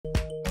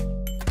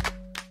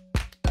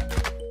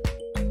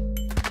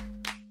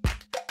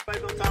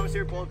Thomas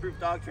here, Bulletproof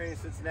Dog Training,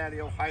 Cincinnati,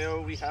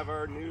 Ohio. We have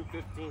our new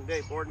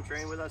 15-day board and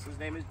train with us. His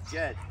name is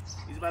Jed.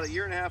 He's about 1.5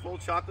 years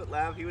old chocolate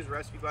lab. He was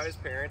rescued by his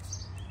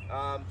parents.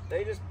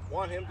 They just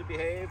want him to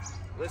behave,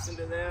 listen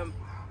to them,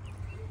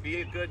 be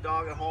a good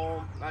dog at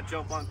home, not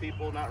jump on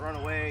people, not run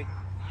away.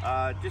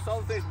 Just all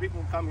the things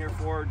people come here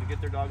for to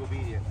get their dog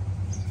obedient.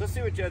 So let's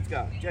see what Jed's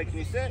got. Jed, can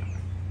you sit?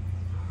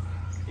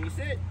 Can you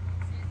sit?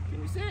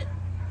 Can you sit?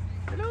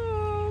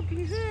 Hello, can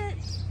you sit?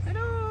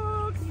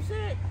 Hello, can you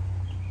sit?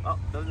 Oh,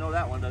 doesn't know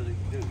that one, does he?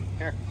 Dude,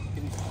 here,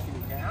 can you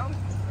down?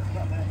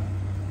 Come here.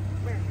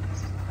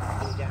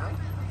 Can you down?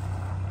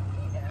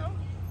 Can you down?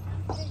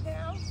 Can you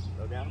down?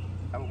 Go down.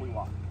 How about we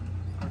walk?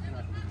 You're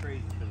not gonna be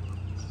crazy.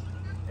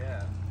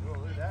 Yeah. Oh,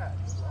 look at that.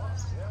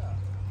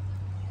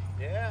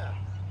 Yeah.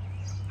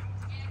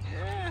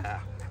 Yeah.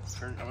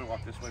 Turn. I'm gonna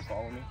walk this way.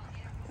 Follow me.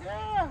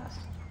 Yeah.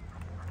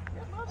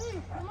 Yeah,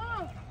 Bobby. Come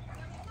on.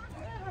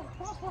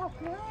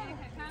 Yeah.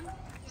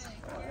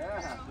 Oh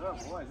yeah,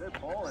 good boys, they're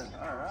pulling.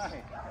 All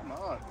right, come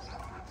on.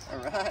 All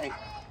right,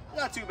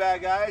 not too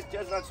bad, guys.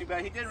 Jed's not too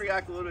bad. He did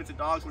react a little bit to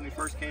dogs when he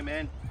first came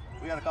in.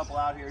 We got a couple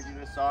out here, as you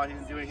just saw. He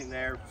didn't do anything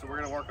there, so we're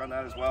gonna work on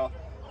that as well.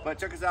 But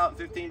check us out in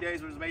 15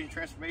 days with his major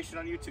transformation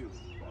on YouTube.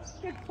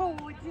 Good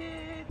boy,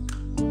 Jed.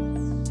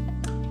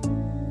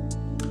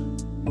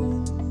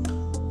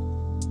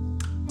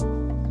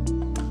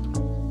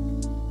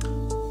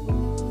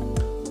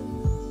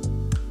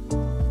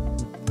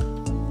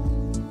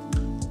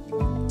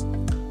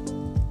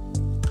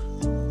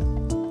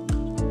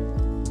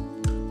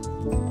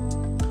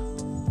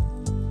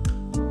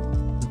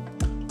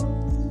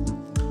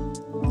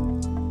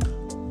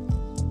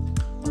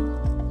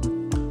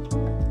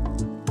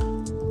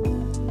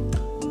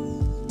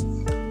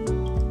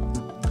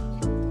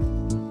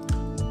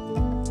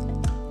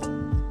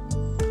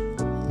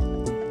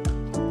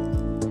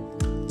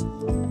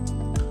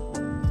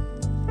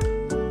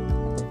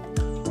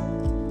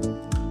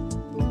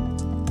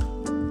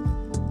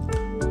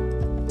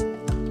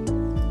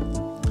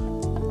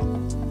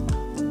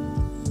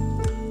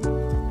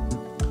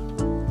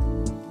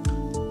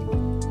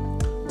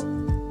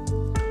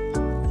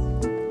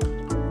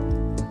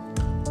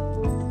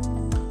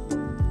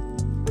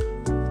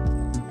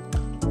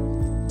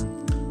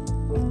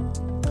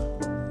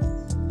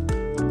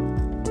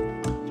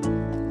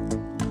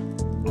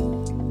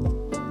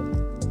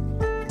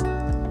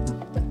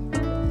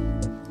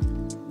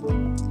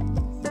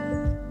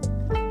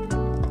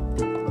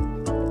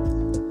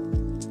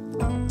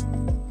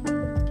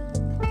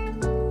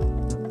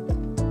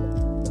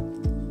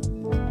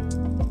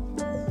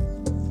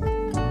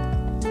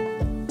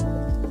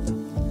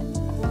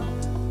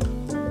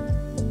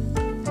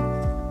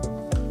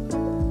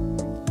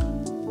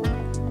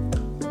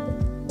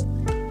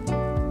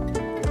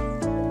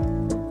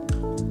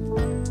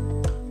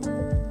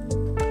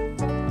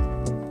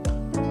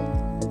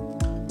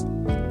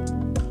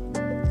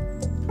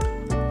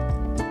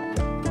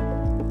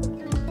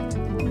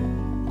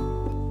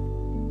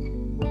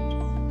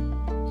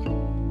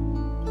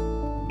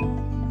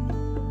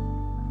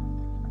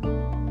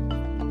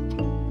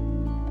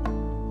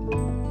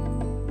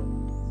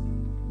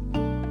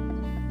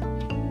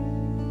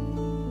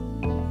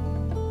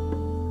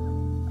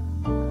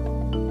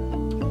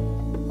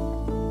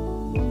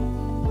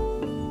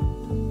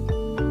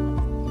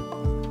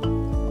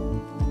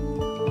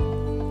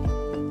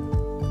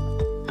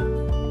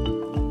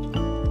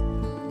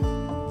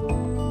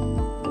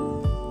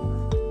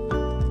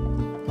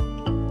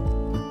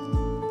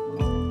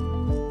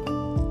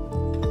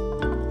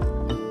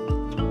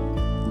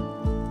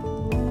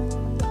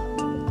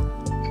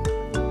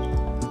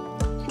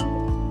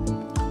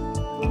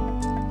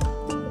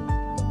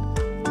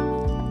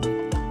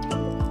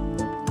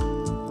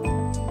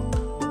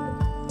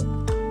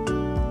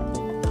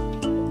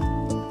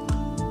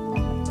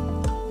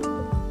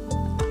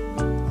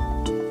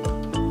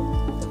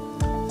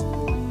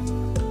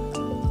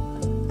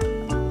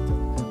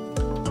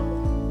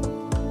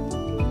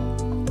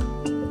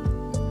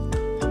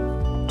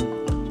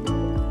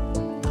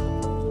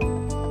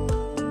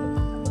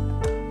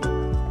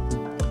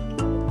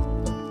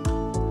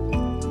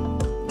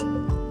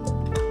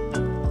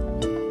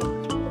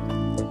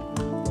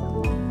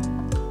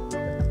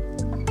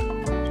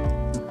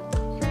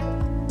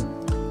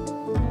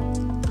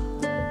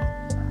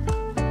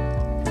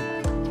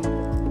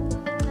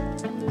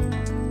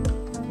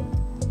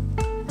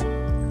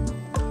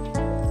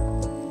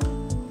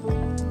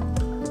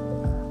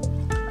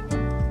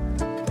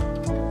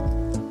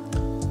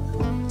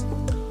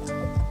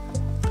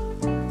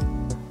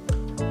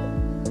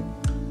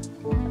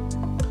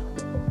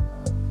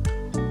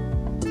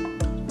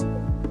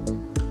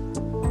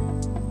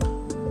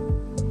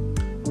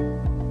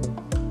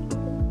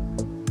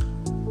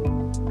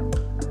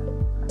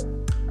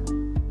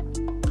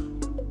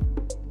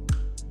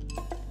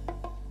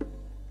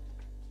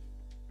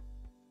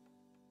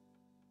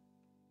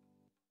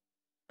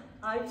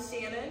 I'm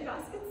Shannon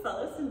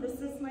Vasconcellos, and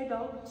this is my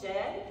dog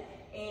Jed.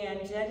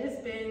 And Jed has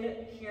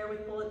been here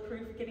with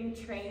Bulletproof getting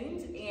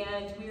trained,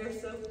 and we are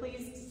so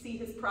pleased to see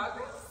his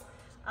progress.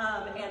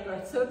 And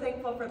we're so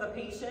thankful for the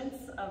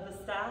patience of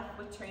the staff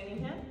with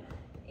training him,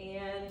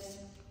 and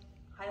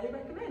highly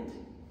recommend.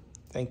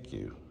 Thank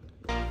you.